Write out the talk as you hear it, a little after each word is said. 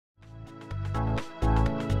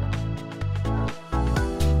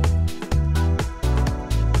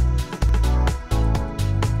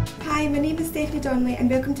Stephanie Donnelly and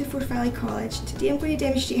welcome to Forth Valley College. Today I'm going to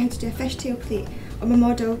demonstrate how to do a fishtail plait on my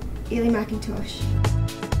model Ailey Macintosh.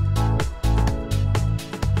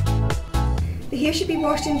 The hair should be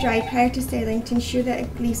washed and dried prior to styling to ensure that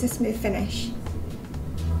it leaves a smooth finish.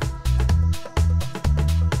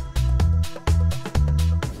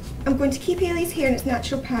 I'm going to keep Ailey's hair in its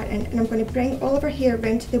natural pattern and I'm going to bring all of her hair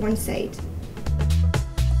round to the one side.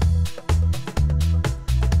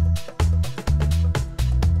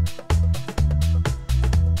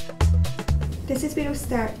 This is where I'll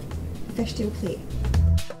start the fishtail plait.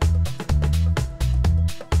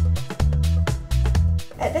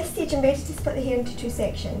 At this stage I'm ready to split the hair into two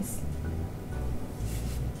sections.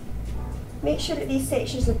 Make sure that these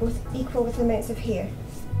sections are both equal with the amounts of hair.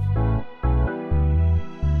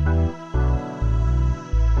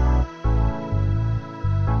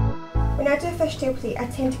 When I do a fishtail plait, I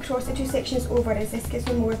tend to cross the two sections over as this gives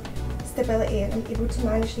me more stability and I'm able to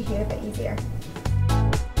manage the hair a bit easier.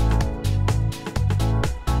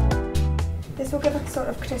 This will give a sort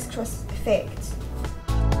of crisscross effect.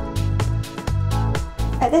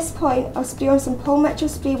 At this point, I'll spray on some Paul Mitchell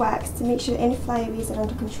spray wax to make sure that any flyaways are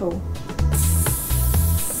under control.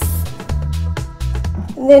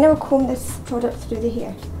 And then I'll comb this product through the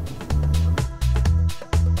hair.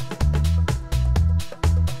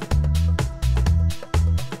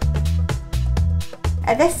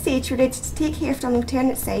 At this stage, we're ready to take hair from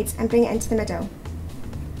alternate sides and bring it into the middle.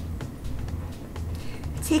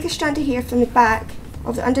 Take a strand of hair from the back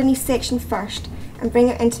of the underneath section first and bring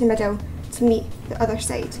it into the middle to meet the other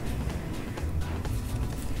side.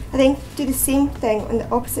 I then do the same thing on the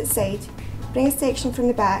opposite side. Bring a section from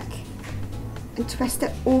the back and twist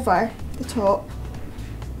it over the top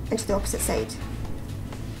into the opposite side.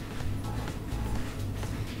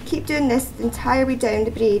 Keep doing this the entire way down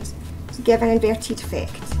the braid to give an inverted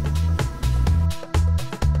effect.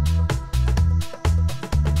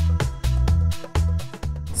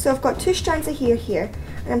 So I've got two strands of hair here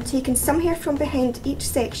and I'm taking some hair from behind each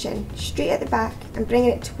section straight at the back and bringing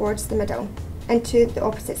it towards the middle into the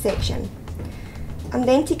opposite section. I'm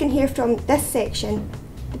then taking hair from this section,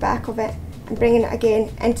 the back of it, and bringing it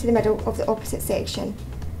again into the middle of the opposite section.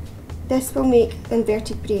 This will make the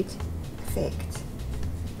inverted braid effect.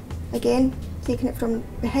 Again, taking it from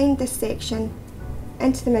behind this section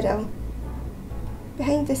into the middle,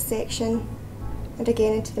 behind this section, and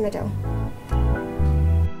again into the middle.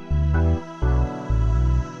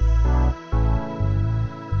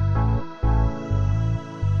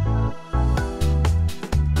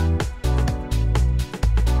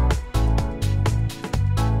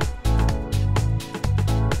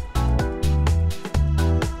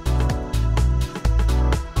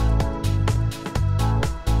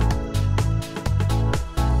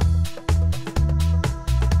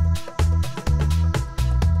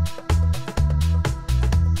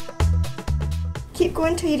 Keep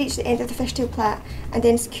going until you reach the end of the fishtail plait and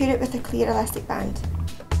then secure it with a clear elastic band.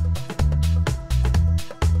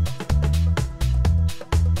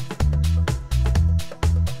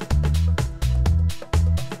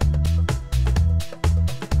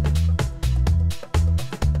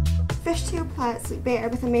 Fishtail plaits look better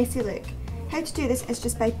with a messy look. How to do this is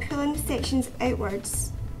just by pulling the sections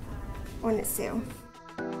outwards on itself.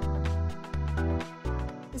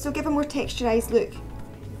 This will give a more texturised look.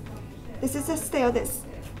 This is a style that's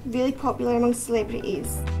really popular among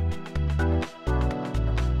celebrities.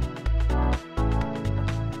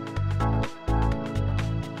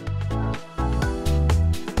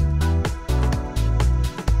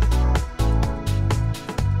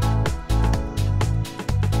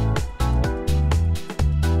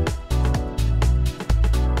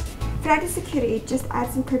 For added security, just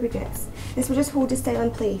add some curvy grips. This will just hold the style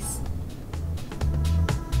in place.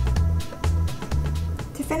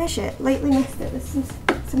 To finish it, lightly mist it with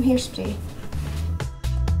some hairspray.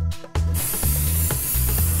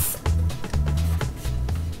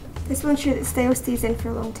 This will ensure that the style stays in for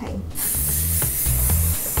a long time.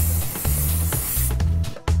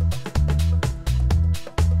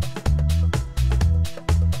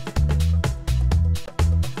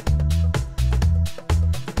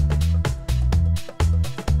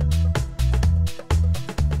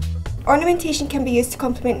 Ornamentation can be used to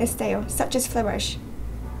complement this style, such as flowers.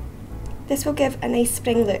 This will give a nice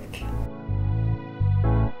spring look.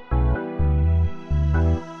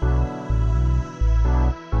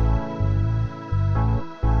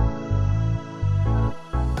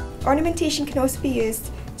 Ornamentation can also be used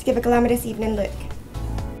to give a glamorous evening look.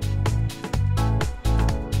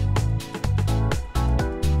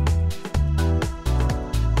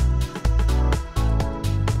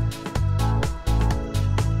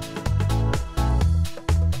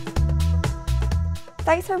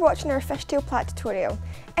 Thanks for watching our Fishtail Plait tutorial.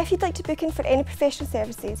 If you'd like to book in for any professional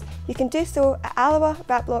services, you can do so at Alloa,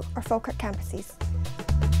 Raploch or Falkirk campuses.